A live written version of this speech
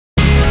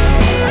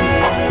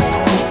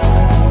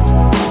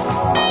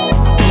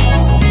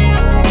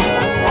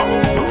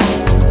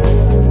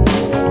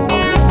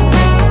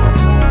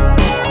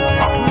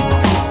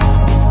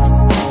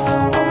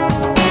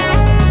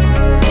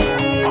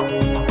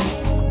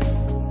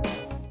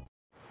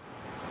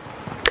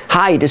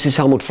Hi, this is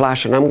Helmut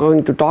Flasch, and I'm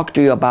going to talk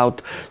to you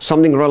about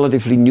something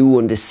relatively new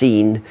on the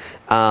scene,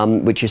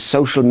 which is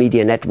social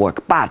media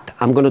network. But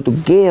I'm going to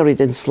gear it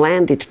and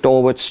slant it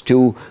towards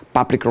to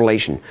public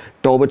relation,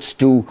 towards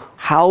to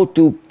how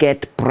to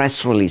get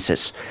press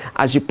releases.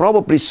 As you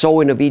probably saw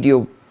in a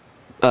video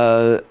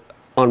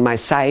on my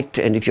site,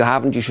 and if you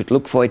haven't, you should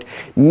look for it.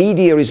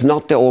 Media is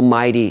not the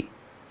almighty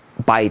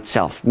by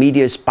itself.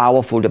 Media is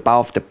powerful. The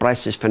power of the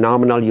press is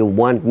phenomenal. You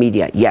want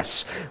media,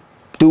 yes.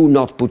 Do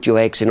not put your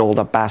eggs in all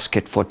the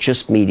basket for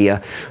just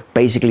media.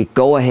 Basically,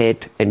 go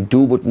ahead and do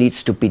what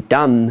needs to be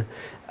done.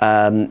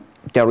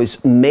 There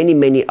is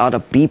many other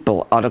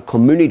people, other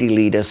community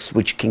leaders,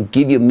 which can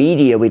give you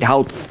media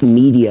without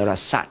media as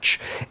such.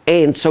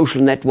 And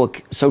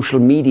social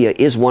media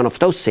is one of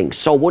those things.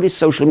 So what is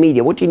social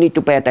media? What do you need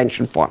to pay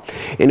attention for?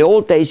 In the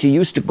old days, you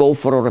used to go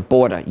for a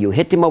reporter. You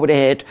hit him over the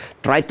head,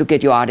 try to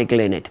get your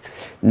article in it.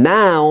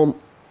 Now,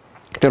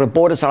 the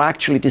reporters are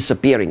actually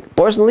disappearing.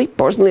 Personally,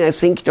 I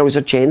think there is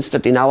a chance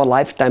that in our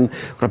lifetime,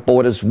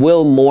 reporters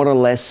will more or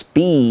less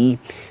be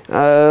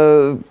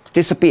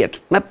disappeared.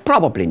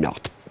 Probably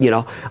not,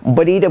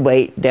 but either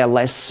way, they're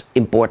less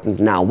important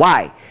now.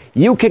 Why?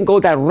 You can go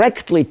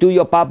directly to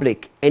your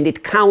public, and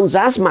it counts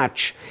as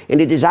much,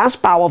 and it is as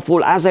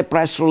powerful as a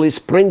press release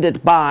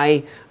printed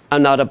by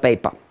another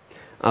paper.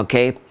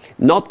 Okay?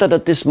 Not that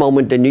at this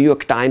moment the New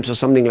York Times or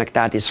something like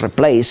that is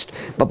replaced,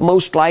 but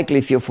most likely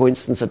if you're, for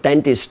instance, a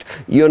dentist,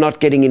 you're not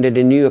getting into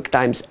the New York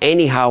Times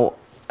anyhow.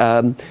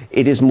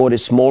 It is more the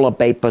smaller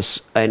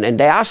papers, and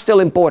they are still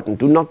important,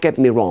 do not get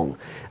me wrong.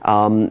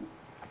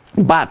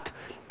 But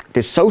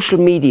the social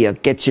media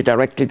gets you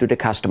directly to the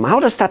customer. How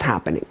does that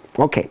happen?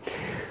 Okay,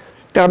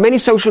 there are many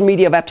social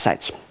media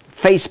websites.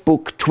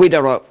 Facebook,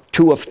 Twitter are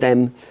two of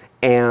them.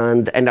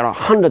 And there are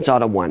hundreds of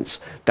other ones.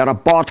 There are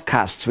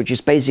podcasts, which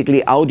is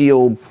basically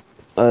audio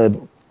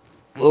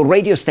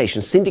radio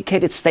stations,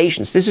 syndicated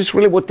stations. This is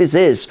really what this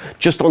is,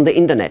 just on the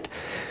internet.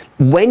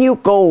 When you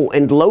go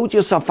and load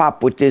yourself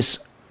up with these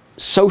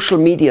social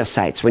media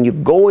sites, when you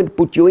go and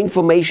put your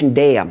information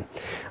there,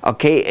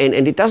 okay,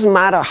 and it doesn't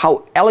matter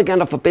how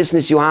elegant of a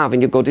business you have,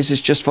 and you go, this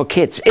is just for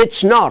kids.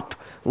 It's not.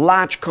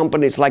 Large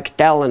companies like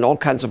Dell and all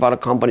kinds of other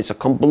companies are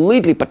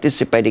completely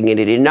participating in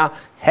it in a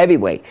heavy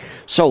way.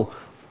 So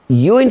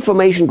your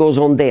information goes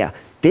on there.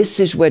 This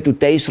is where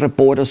today's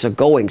reporters are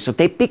going. So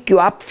they pick you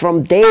up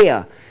from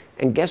there.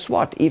 And guess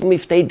what? Even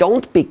if they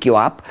don't pick you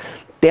up,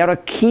 there are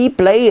key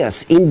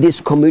players in these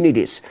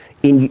communities,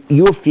 in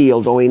your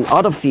field or in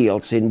other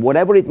fields, in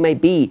whatever it may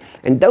be.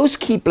 And those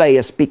key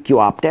players pick you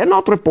up. They're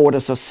not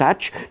reporters as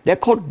such. They're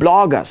called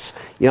bloggers.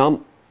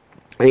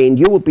 And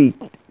you will be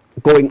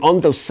going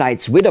on those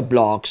sites with a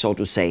blog, so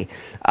to say.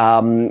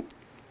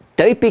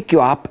 They pick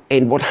you up,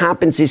 and what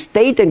happens is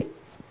they then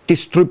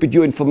distribute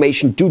your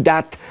information to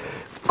that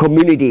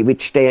community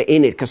which they are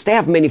in it, because they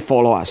have many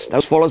followers.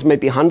 Those followers may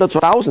be hundreds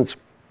or thousands,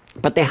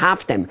 but they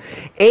have them.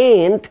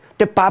 And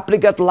the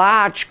public at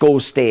large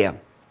goes there.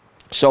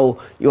 So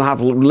you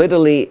have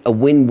literally a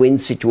win-win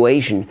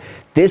situation.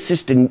 This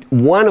is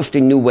one of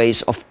the new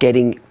ways of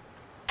getting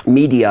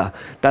media.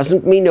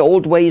 Doesn't mean the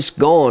old way is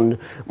gone,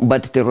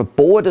 but the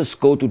reporters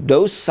go to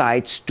those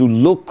sites to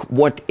look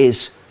what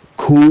is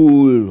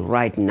cool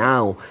right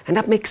now. And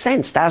that makes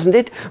sense, doesn't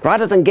it?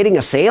 Rather than getting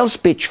a sales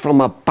pitch from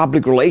a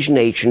public relation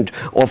agent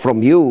or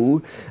from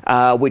you,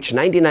 which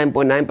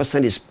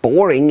 99.9% is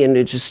boring and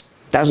it just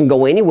doesn't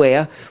go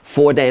anywhere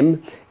for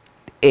them.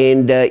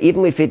 And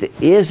even if it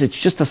is, it's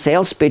just a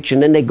sales pitch,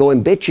 and then they go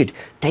and bitch it.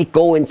 They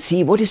go and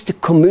see what is the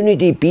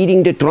community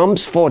beating the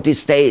drums for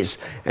these days,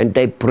 and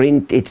they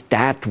print it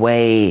that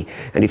way.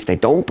 And if they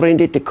don't print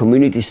it, the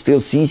community still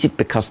sees it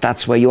because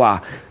that's where you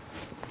are.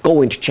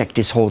 Go and check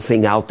this whole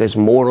thing out. There's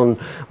more on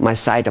my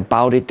site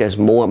about it. There's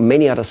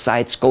many other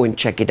sites. Go and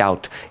check it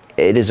out.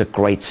 It is a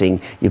great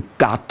thing. You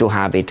got to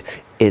have it.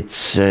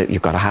 You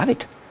got to have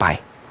it.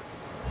 Bye.